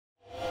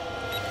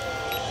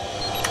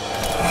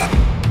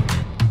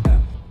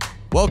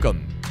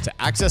Welcome to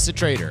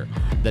AccessATrader,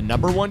 the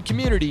 #1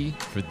 community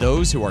for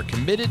those who are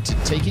committed to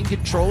taking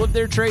control of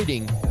their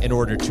trading in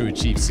order to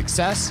achieve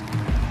success,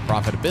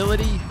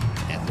 profitability,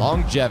 and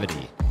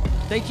longevity.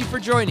 Thank you for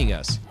joining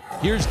us.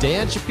 Here's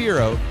Dan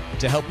Shapiro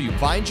to help you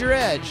find your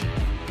edge,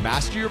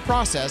 master your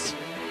process,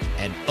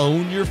 and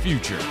own your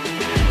future.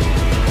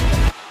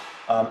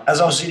 As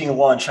I was eating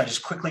lunch, I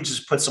just quickly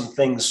put some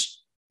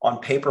things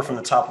on paper from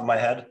the top of my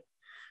head.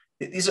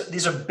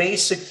 These are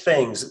basic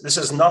things. This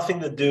has nothing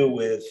to do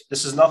with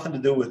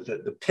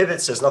the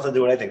pivots. Has nothing to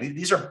do with anything.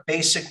 These are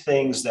basic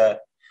things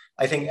that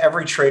I think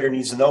every trader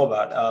needs to know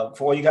about.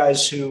 For all you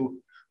guys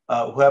who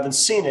haven't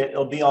seen it,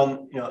 it'll be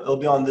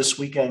on this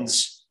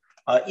weekend's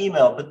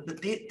email.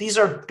 But these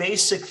are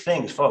basic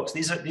things, folks.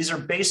 These are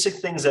basic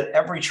things that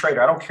every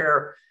trader. I don't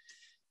care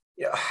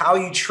how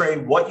you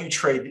trade, what you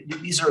trade.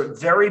 These are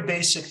very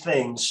basic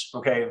things.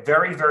 Okay,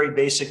 very, very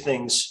basic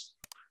things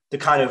to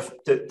kind of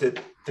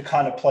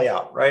play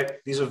out, right?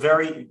 These are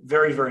very,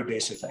 very, very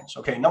basic things.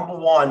 Okay, number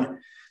one,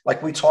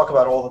 like we talk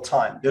about all the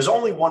time, there's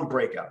only one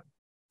breakout.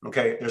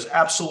 Okay, there's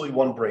absolutely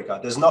one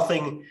breakout. There's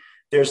nothing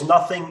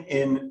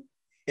in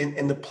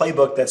the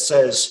playbook that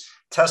says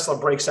Tesla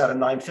breaks out at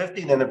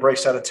 950, then it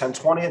breaks out at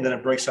 1020, and then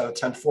it breaks out at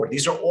 1040.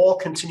 These are all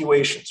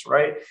continuations,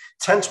 right?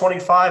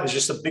 1025 is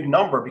just a big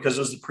number because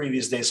it was the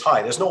previous day's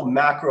high. There's no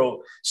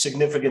macro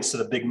significance to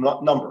the big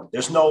number.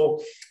 There's no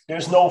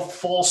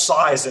full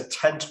size at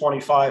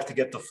 1025 to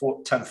get to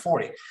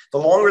 1040. The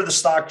longer the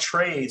stock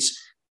trades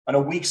on a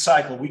week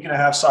cycle, week and a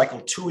half cycle,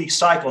 2 week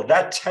cycle,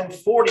 that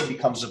 1040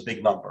 becomes a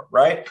big number,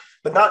 right?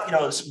 But not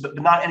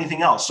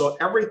anything else. So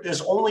there's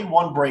only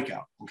one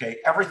breakout. Okay,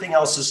 everything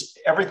else is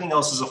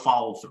a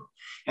follow through.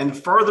 And the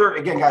further,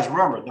 again, guys,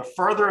 remember, the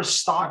further a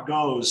stock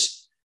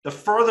goes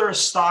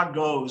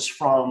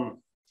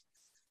from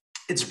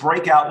its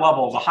breakout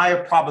level, the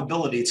higher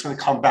probability it's going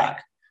to come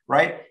back,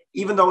 right?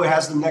 Even though it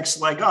has the next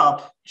leg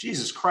up.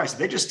 Jesus Christ,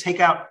 they just take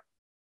out.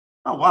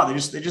 Oh wow, they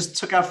just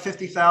took out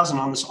 50,000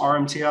 on this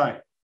RMTI.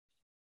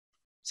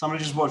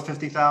 Somebody just bought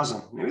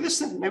 50,000. Maybe this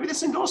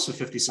thing goes to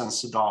 50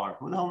 cents a dollar.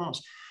 Who the hell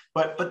knows?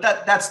 But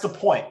that's the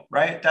point,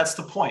 right? That's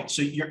the point.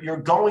 So you're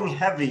going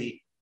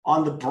heavy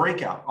on the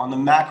breakout, on the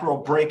macro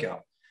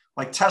breakout.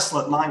 Like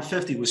Tesla at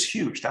 950 was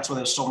huge. That's why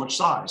there's so much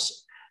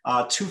size.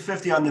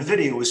 250 on the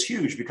video was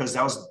huge because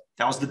that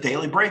was the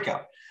daily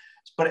breakout.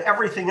 But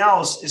everything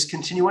else is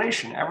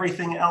continuation.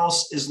 Everything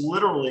else is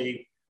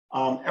literally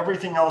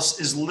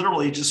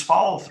just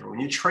follow through.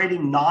 When you're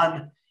trading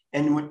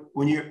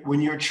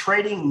when you're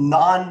trading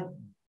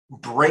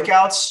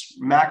non-breakouts,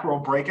 macro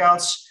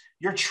breakouts,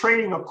 you're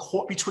trading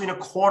between a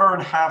quarter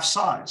and half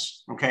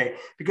size. Okay,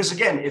 because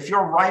again, if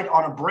you're right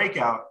on a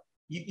breakout,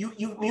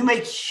 you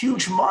make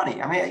huge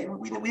money. I mean,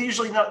 we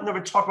usually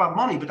never talk about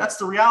money, but that's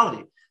the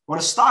reality. When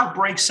a stock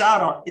breaks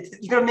out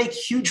you're going to make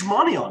huge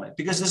money on it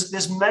because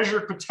there's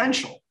measured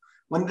potential.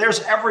 When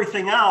there's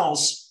everything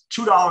else,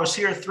 $2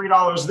 here,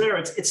 $3 there,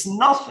 it's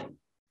nothing.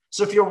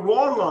 So if you're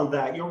wrong on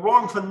that, you're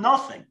wrong for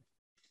nothing.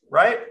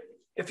 Right?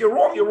 If you're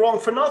wrong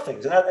for nothing.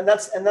 And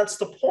that's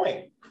the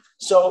point.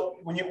 So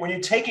when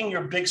you're taking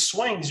your big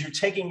swings, you're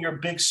taking your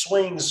big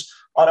swings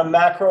on a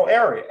macro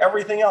area.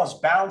 Everything else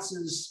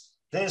bounces,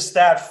 this,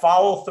 that,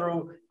 follow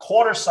through,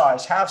 quarter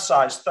size, half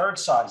size, third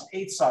size,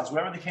 eighth size,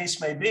 whatever the case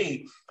may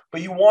be.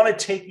 But you want to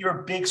take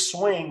your big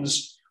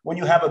swings when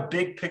you have a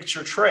big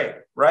picture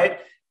trade,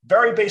 right?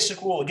 Very basic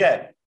rule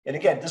again. And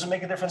again, it doesn't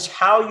make a difference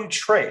how you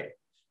trade.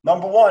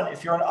 Number one,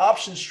 if you're an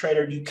options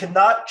trader, you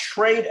cannot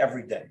trade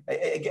every day.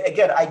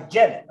 Again, I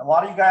get it. A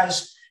lot of you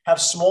guys have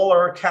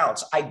smaller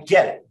accounts. I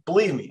get it.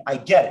 Believe me, I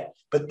get it.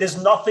 But there's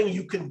nothing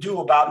you can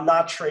do about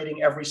not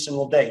trading every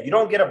single day. You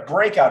don't get a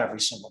breakout every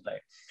single day.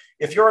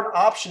 If you're an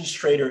options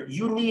trader,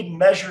 you need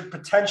measured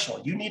potential.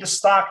 You need a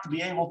stock to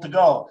be able to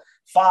go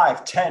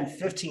 5, 10,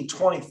 15,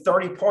 20,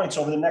 30 points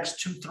over the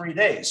next 2-3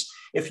 days.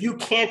 If you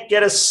can't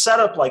get a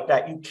setup like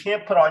that, you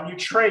can't put on your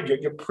trade.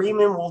 Your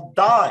premium will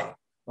die.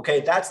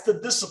 Okay, that's the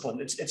discipline.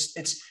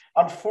 It's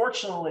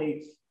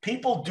unfortunately,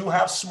 people do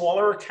have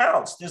smaller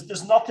accounts.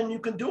 There's nothing you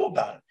can do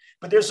about it,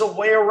 but there's a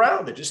way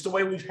around it. Just the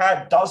way we've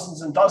had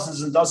dozens and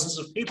dozens and dozens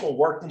of people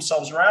work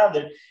themselves around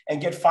it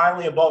and get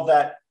finally above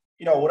that,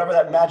 whatever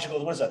that magical,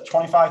 what is that,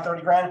 25,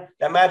 30 grand,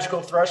 that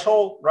magical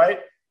threshold,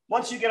 right?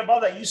 Once you get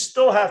above that, you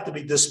still have to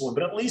be disciplined,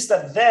 but at least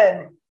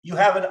then you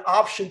have an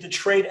option to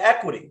trade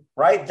equity,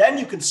 right? Then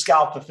you can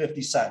scalp for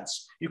 50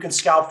 cents. You can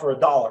scalp for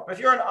 $1. But if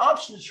you're an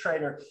options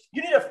trader,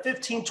 you need a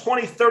 $15,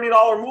 $20,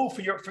 $30 move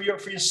for your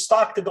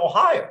stock to go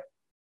higher,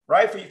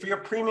 right? For your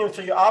premium,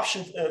 for your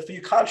option, for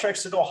your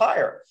contracts to go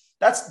higher.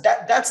 That's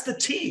the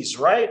tease,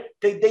 right?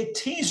 They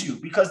tease you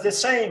because they're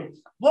saying,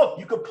 look,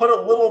 you could put a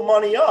little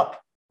money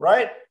up,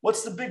 right?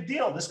 What's the big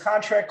deal? This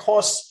contract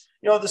costs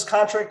 $2,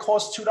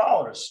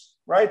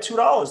 right?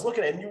 $2. Look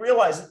at it, and you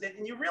realize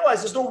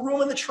there's no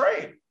room in the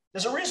trade.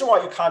 There's a reason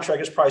why your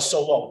contract is priced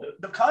so low.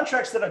 The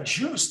contracts that are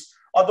juiced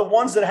are the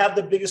ones that have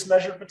the biggest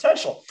measured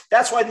potential.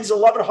 That's why these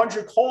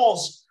 1,100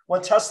 calls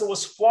when Tesla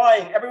was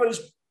flying, everybody's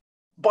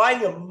buying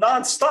them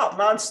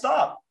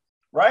nonstop,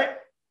 right?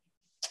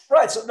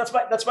 Right. So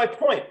that's my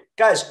point.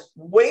 Guys,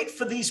 wait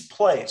for these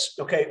plays.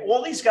 Okay.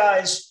 All these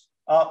guys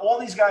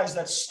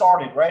that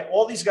started, right?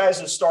 All these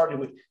guys that started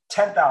with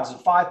 10,000,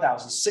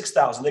 5,000,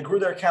 6,000, they grew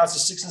their accounts to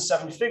 6 and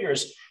 7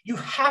 figures. You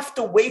have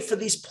to wait for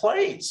these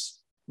plays.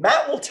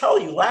 Matt will tell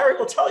you, Larry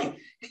will tell you,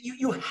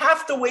 you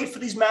have to wait for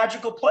these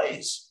magical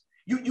plays.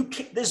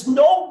 There's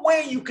no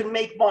way you can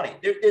make money.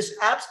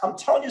 I'm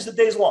telling you, as the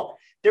day's long.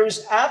 There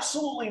is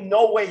absolutely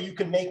no way you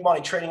can make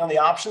money trading on the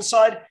option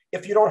side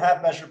if you don't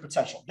have measured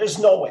potential. There's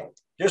no way.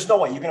 There's no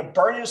way. You're going to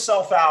burn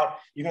yourself out.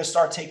 You're going to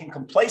start taking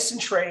complacent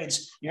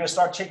trades. You're going to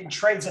start taking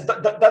trades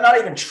that they're not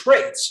even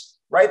trades,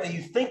 right? That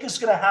you think is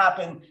going to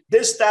happen.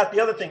 This, that, the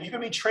other thing. You're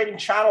going to be trading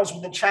channels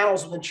within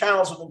channels within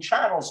channels within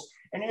channels,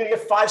 and you're going to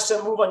get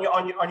 5-cent move on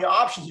your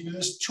options. You do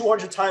this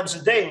 200 times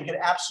a day and get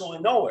absolutely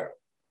nowhere.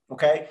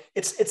 Okay,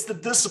 it's the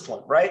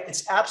discipline, right?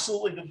 It's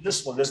absolutely the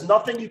discipline. There's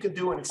nothing you can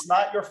do, and it's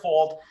not your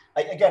fault.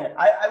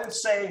 I would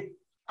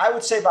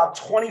say about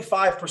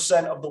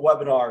 25% of the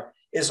webinar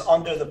is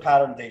under the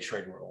pattern day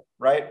trade rule,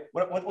 right?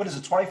 What is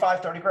it?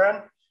 25, 30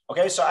 grand?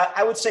 Okay, so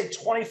I would say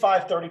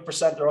 25,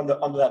 30% are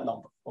under that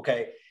number.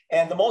 Okay,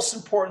 and the most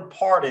important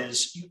part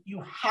is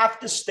you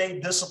have to stay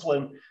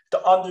disciplined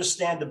to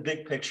understand the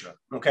big picture.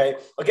 Okay,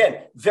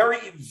 again, very,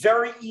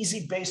 very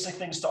easy, basic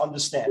things to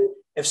understand.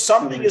 If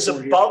something is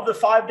above the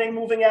 5-day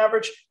moving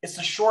average, it's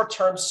the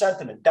short-term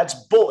sentiment. That's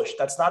bullish.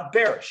 That's not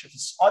bearish. If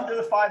it's under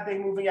the 5-day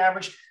moving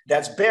average,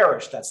 that's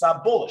bearish. That's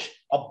not bullish.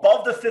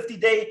 Above the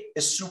 50-day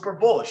is super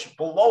bullish.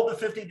 Below the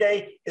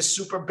 50-day is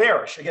super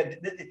bearish. Again,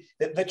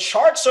 the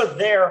charts are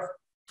there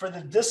for the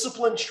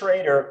disciplined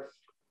trader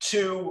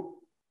to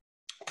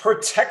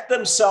protect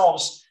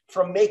themselves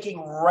from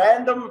making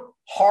random,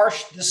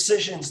 harsh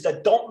decisions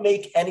that don't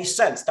make any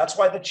sense. That's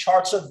why the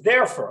charts are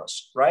there for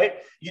us, right?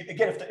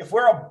 If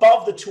we're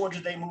above the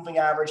 200-day moving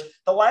average,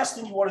 the last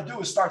thing you want to do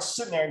is start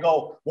sitting there and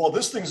go, well,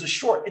 this thing's a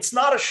short. It's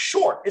not a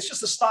short. It's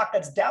just a stock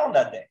that's down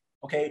that day,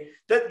 okay?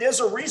 There's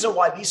a reason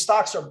why these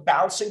stocks are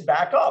bouncing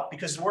back up,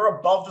 because we're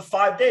above the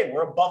 5-day.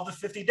 We're above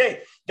the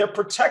 50-day. They're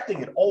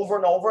protecting it over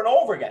and over and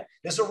over again.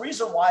 There's a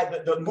reason why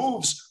the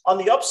moves on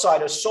the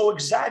upside are so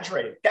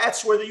exaggerated.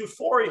 That's where the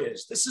euphoria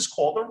is. This is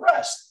called the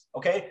rest.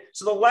 Okay,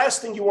 so the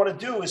last thing you want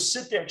to do is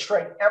sit there and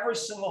trade every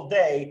single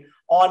day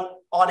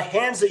on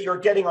hands that you're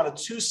getting on a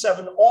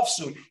 2-7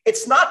 offsuit.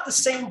 It's not the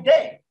same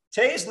day.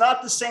 Today's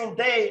not the same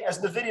day as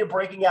NVIDIA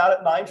breaking out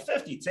at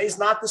 950. Today's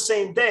not the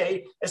same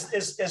day as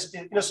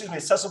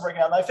Tesla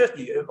breaking out at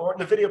 950 or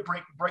NVIDIA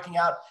breaking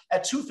out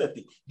at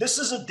 250. This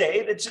is a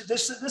day this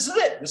is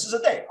it. This is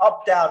a day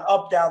up, down,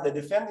 up, down. They're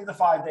defending the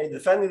 5-day,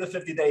 defending the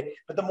 50-day.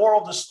 But the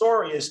moral of the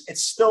story is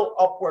it's still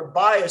upward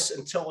bias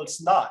until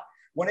it's not.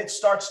 When it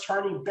starts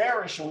turning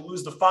bearish and we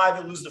lose the 5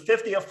 and lose the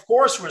 50, of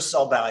course we're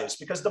sell biased,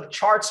 because the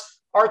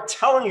charts are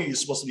telling you you're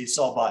supposed to be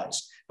sell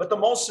biased. But the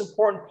most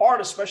important part,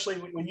 especially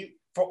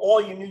for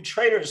all you new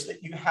traders,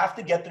 that you have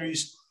to get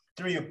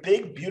through your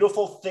big,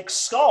 beautiful, thick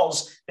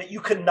skulls, that you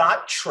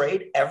cannot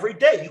trade every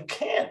day. You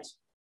can't.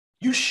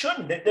 You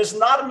shouldn't. There's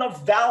not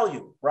enough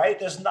value, right?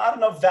 There's not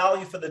enough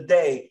value for the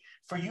day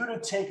for you to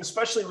take,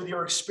 especially with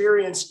your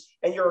experience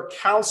and your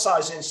account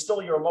size and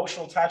still your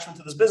emotional attachment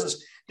to this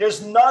business.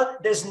 There's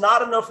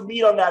not enough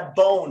meat on that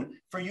bone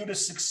for you to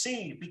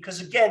succeed, because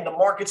again, the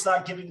market's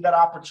not giving you that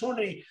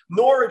opportunity,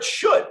 nor it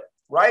should,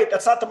 right?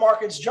 That's not the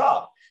market's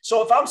job.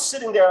 So if I'm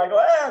sitting there, I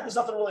go, there's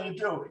nothing really to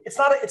do. It's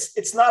not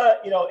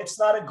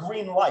a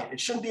green light. It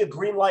shouldn't be a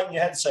green light in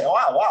your head and say, oh,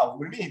 wow,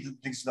 what do you mean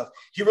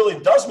he really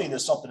does mean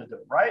there's something to do,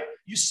 right?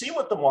 You see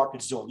what the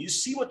market's doing. You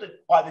see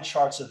why the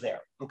charts are there,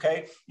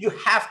 okay? You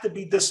have to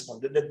be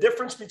disciplined. The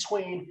difference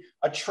between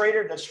a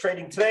trader that's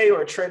trading today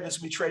or a trader that's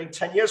going to be trading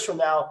 10 years from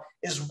now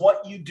is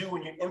what you do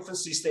in your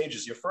infancy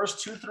stages, your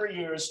first 2-3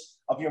 years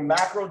of your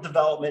macro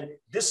development.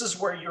 This is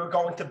where you're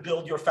going to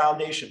build your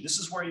foundation. This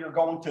is where you're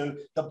going to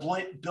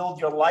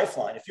build your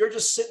lifeline. If you're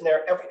just sitting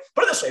there,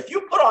 put it this way, if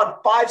you put on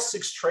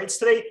 5-6 trades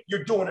today,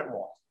 you're doing it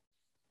wrong.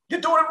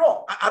 You're doing it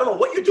wrong. I don't know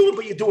what you're doing,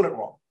 but you're doing it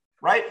wrong,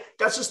 right?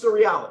 That's just the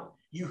reality.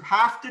 You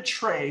have to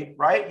trade,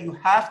 right? You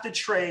have to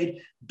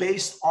trade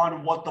based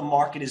on what the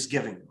market is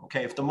giving you,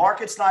 okay? If the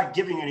market's not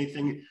giving you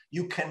anything,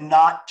 you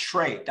cannot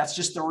trade. That's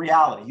just the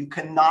reality. You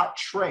cannot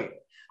trade.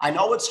 I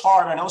know it's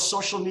hard. I know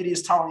social media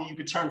is telling you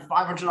could turn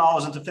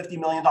 $500 into $50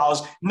 million.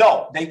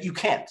 No, you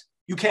can't.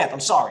 You can't. I'm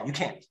sorry. You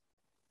can't.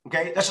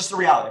 Okay? That's just the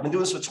reality. I've been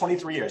doing this for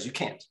 23 years. You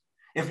can't.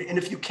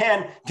 If you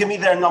can, give me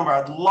their number.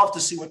 I'd love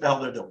to see what the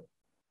hell they're doing,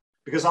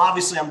 because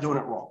obviously I'm doing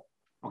it wrong.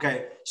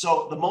 Okay,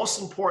 so the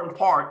most important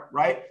part,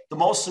 right? The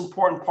most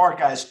important part,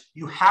 guys,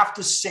 you have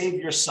to save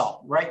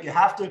yourself, right? You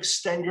have to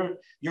extend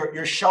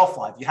your shelf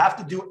life. You have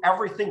to do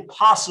everything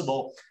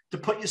possible to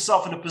put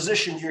yourself in a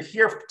position you're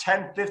here for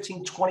 10,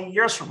 15, 20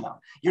 years from now.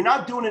 You're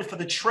not doing it for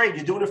the trade.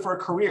 You're doing it for a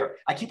career.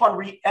 I keep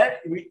on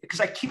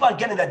because I keep on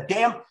getting that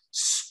damn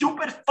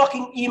stupid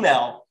fucking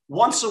email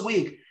once a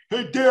week.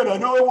 Hey, Dan, I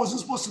know I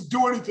wasn't supposed to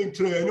do anything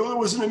today. I know there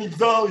wasn't any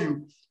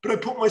value, but I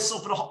put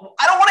myself in a hole.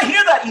 I don't want to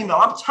hear that email.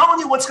 I'm telling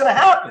you what's going to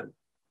happen.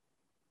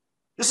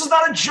 This is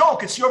not a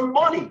joke. It's your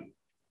money.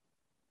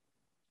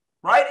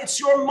 right? It's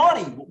your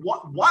money.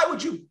 Why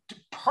would you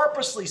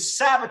purposely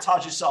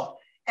sabotage yourself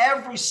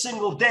every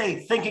single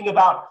day thinking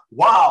about,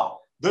 wow,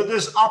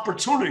 there's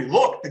opportunity.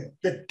 Look,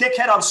 the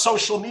dickhead on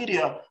social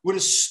media with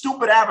his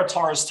stupid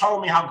avatar is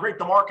telling me how great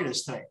the market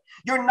is today.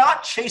 You're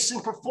not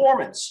chasing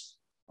performance,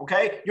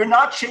 okay? You're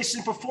not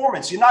chasing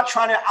performance. You're not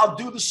trying to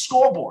outdo the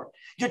scoreboard.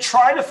 You're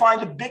trying to find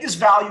the biggest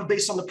value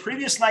based on the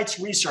previous night's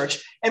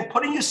research and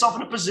putting yourself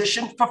in a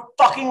position for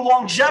fucking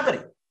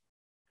longevity.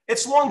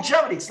 It's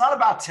longevity. It's not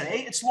about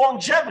today. It's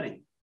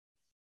longevity.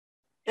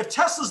 If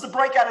Tesla's the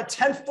breakout at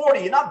 1040,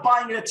 you're not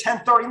buying it at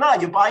 1039.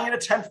 You're buying it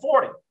at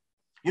 1040.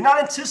 You're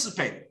not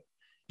anticipating.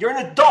 You're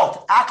an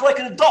adult. Act like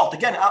an adult.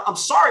 Again, I'm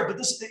sorry, but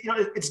this,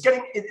 it's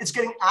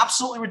getting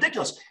absolutely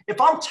ridiculous. If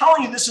I'm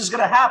telling you this is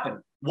going to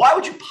happen, why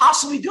would you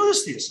possibly do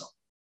this to yourself?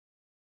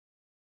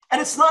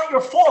 And it's not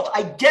your fault.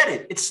 I get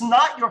it. It's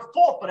not your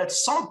fault. But at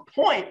some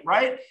point,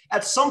 right?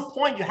 At some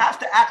point, you have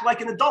to act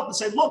like an adult and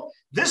say, look,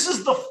 this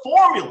is the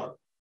formula,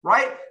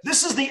 right?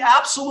 This is the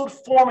absolute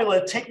formula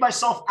to take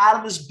myself out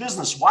of this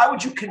business. Why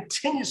would you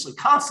continuously,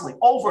 constantly,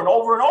 over and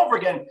over and over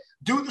again,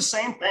 do the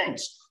same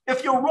things?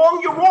 If you're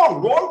wrong, you're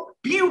wrong.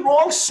 Be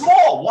wrong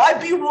small. Why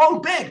be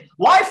wrong big?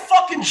 Why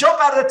fucking jump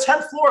out of the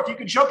 10th floor if you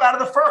can jump out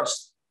of the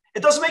first?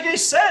 It doesn't make any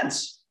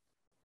sense,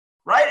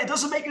 right? It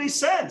doesn't make any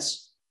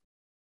sense.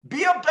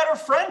 Be a better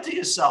friend to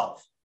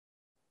yourself,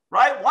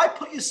 right? Why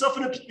put yourself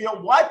in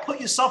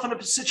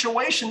a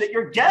situation that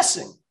you're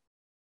guessing?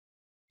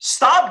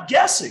 Stop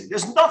guessing.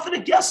 There's nothing to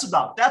guess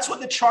about. That's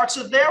what the charts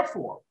are there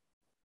for,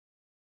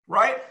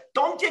 right?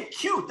 Don't get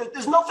cute.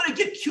 There's nothing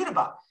to get cute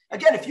about.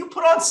 Again, if you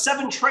put on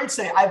 7 trades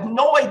today, I have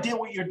no idea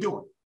what you're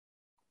doing,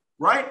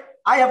 right?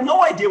 I have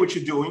no idea what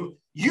you're doing.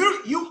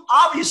 You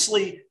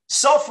obviously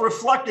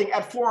self-reflecting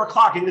at 4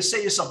 o'clock and you say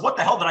to yourself, what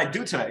the hell did I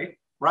do today,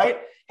 right?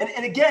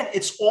 And again,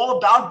 it's all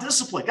about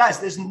discipline. Guys,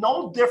 there's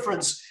no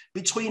difference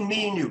between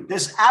me and you.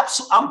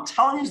 I'm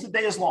telling you, as the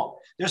day is long.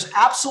 There's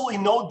absolutely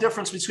no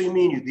difference between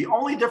me and you. The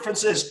only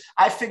difference is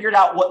I figured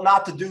out what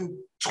not to do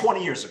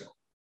 20 years ago,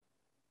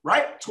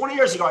 right? 20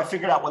 years ago, I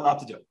figured out what not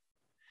to do.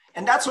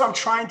 And that's what I'm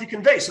trying to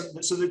convey. So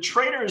the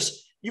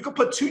traders, you could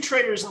put 2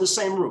 traders in the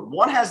same room.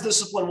 One has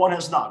discipline, one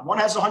has not. One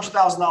has a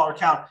 $100,000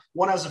 account,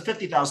 one has a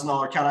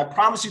 $50,000 account. I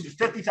promise you the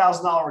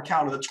 $50,000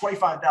 account or the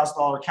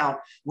 $25,000 account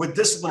with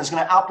discipline is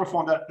going to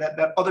outperform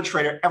that other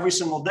trader every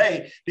single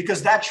day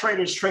because that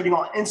trader is trading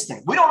on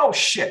instinct. We don't know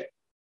shit,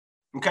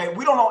 okay?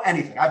 We don't know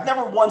anything. I've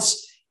never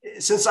once,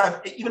 since I've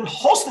even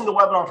hosting the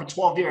webinar for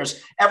 12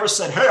 years, ever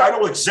said, hey, I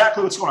know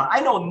exactly what's going on. I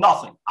know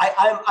nothing.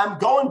 I'm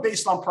going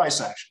based on price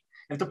action.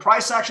 If the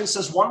price action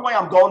says one way,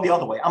 I'm going the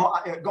other way. I'm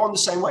going the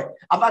same way.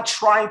 I'm not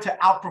trying to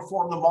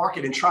outperform the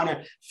market and trying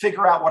to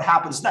figure out what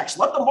happens next.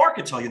 Let the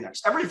market tell you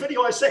next. Every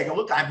video I say, go,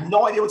 look, I have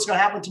no idea what's going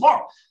to happen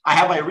tomorrow. I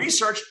have my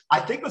research. I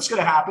think what's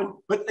going to happen,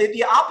 but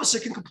the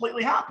opposite can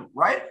completely happen,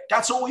 right?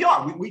 That's what we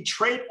are. We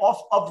trade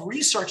off of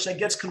research that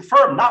gets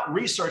confirmed, not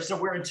research that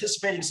we're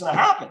anticipating is going to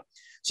happen.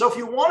 So if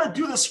you want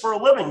to do this for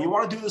a living, you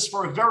want to do this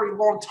for a very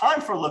long time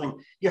for a living,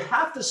 you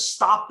have to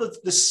stop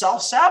the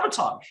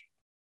self-sabotage.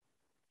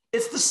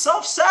 It's the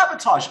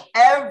self-sabotage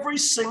every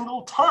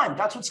single time.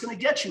 That's what's going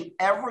to get you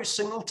every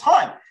single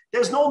time.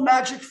 There's no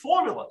magic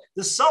formula.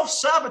 The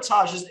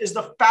self-sabotage is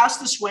the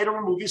fastest way to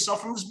remove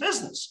yourself from this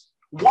business.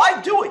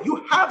 Why do it?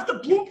 You have the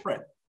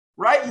blueprint,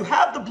 right? You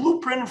have the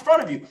blueprint in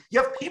front of you.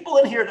 You have people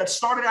in here that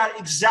started out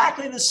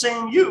exactly the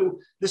same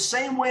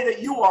way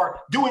that you are,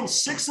 doing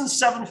 6 and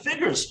 7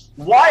 figures.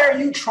 Why are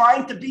you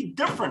trying to be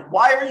different?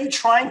 Why are you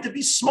trying to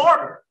be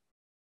smarter?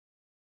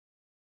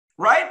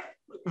 Right?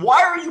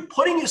 Why are you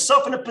putting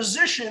yourself in a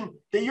position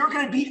that you're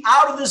going to be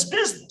out of this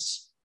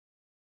business?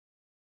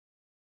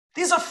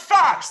 These are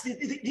facts.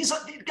 These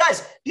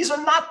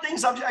are not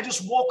things I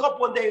just woke up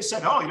one day and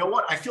said, oh, you know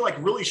what? I feel like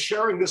really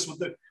sharing this with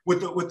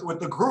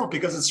the group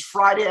because it's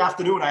Friday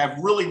afternoon. I have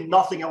really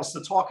nothing else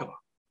to talk about.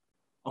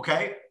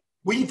 Okay?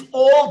 We've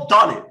all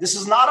done it. This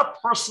is not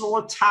a personal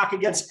attack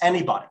against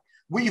anybody.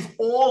 We've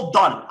all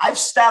done it. I've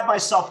stabbed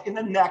myself in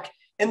the neck,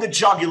 in the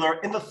jugular,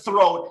 in the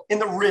throat, in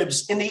the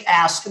ribs, in the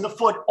ass, in the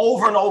foot,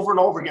 over and over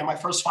and over again my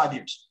first 5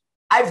 years.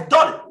 I've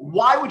done it.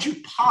 Why would you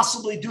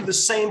possibly do the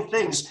same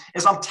things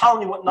as I'm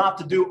telling you what not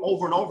to do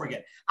over and over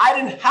again? I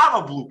didn't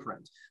have a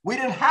blueprint. We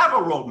didn't have a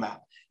roadmap.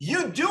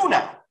 You do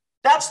now.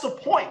 That's the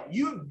point.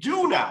 You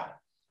do now.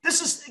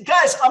 This is,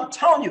 guys, I'm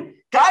telling you,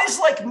 guys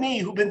like me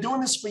who've been doing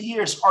this for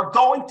years are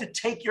going to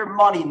take your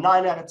money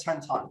 9 out of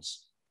 10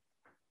 times.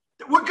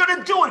 We're going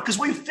to do it because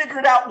we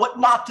figured out what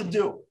not to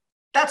do.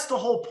 That's the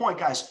whole point,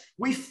 guys.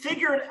 We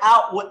figured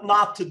out what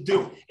not to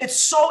do. It's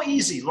so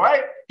easy,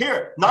 right?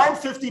 Here,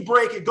 950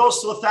 break, it goes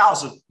to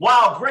 1,000.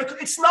 Wow, great.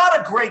 It's not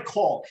a great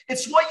call.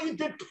 It's what you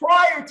did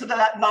prior to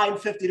that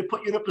 950 to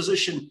put you in a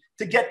position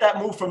to get that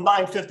move from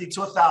 950 to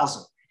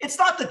 1,000. It's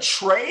not the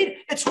trade.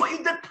 It's what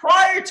you did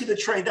prior to the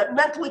trade that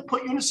mentally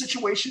put you in a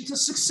situation to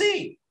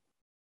succeed,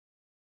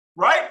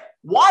 right?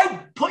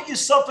 Why put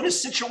yourself in a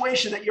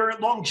situation that your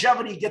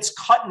longevity gets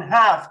cut in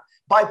half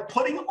by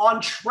putting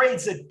on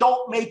trades that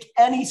don't make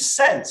any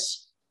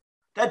sense?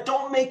 That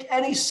don't make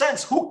any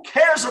sense. Who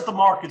cares that the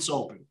market's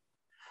open?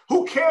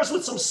 Who cares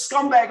what some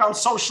scumbag on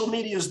social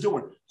media is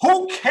doing?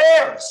 Who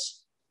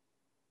cares?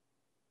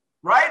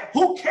 Right?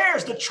 Who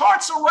cares? The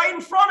charts are right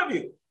in front of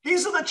you.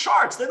 These are the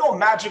charts. They're no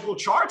magical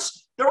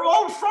charts. They're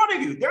all in front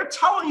of you. They're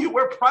telling you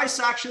where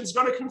price action is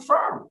going to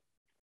confirm.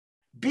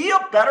 Be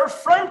a better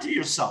friend to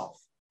yourself,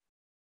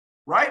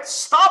 right?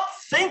 Stop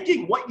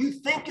thinking what you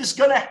think is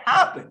going to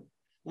happen.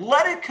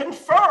 Let it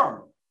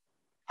confirm.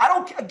 I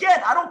don't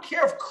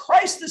care if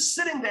Christ is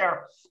sitting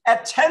there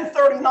at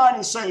 10:39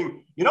 and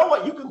saying, you know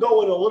what, you can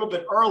go in a little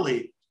bit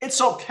early.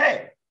 It's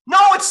okay. No,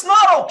 it's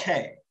not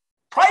okay.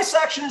 Price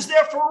action is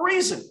there for a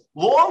reason.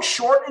 Long,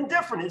 short, and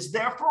different is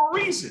there for a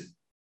reason.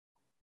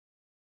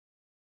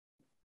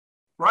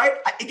 Right?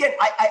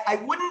 I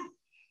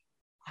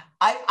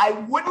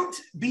wouldn't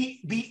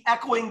be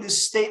echoing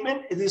this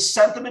statement, this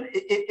sentiment,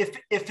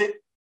 if it,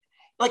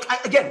 like,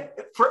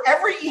 for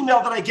every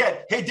email that I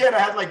get, hey, Dan, I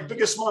had like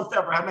biggest month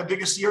ever, I had my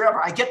biggest year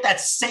ever. I get that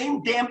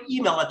same damn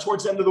email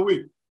towards the end of the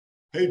week.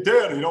 Hey,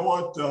 Dan, you know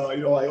what?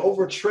 I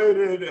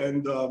overtraded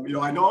and,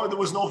 I know there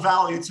was no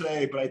value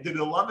today, but I did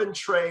 11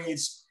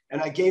 trades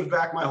and I gave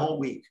back my whole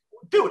week.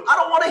 Dude, I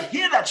don't want to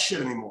hear that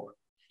shit anymore.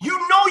 You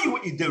know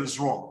what you did is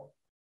wrong.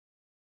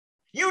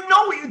 You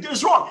know what you did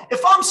is wrong.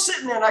 If I'm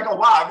sitting there and I go,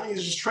 wow, everything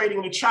is just trading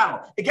in the channel.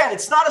 Again,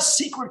 it's not a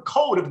secret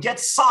code of get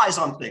size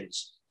on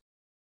things.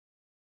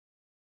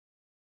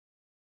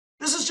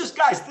 This is just,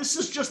 guys, this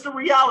is just the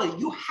reality.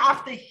 You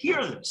have to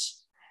hear this.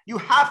 You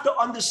have to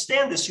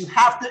understand this. You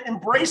have to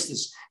embrace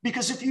this.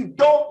 Because if you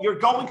don't, you're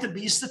going to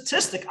be a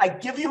statistic. I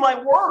give you my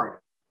word.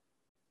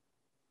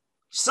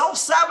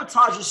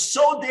 Self-sabotage is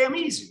so damn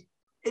easy.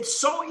 It's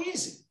so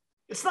easy.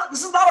 This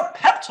is not a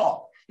pep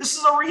talk. This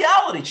is a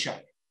reality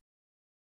check.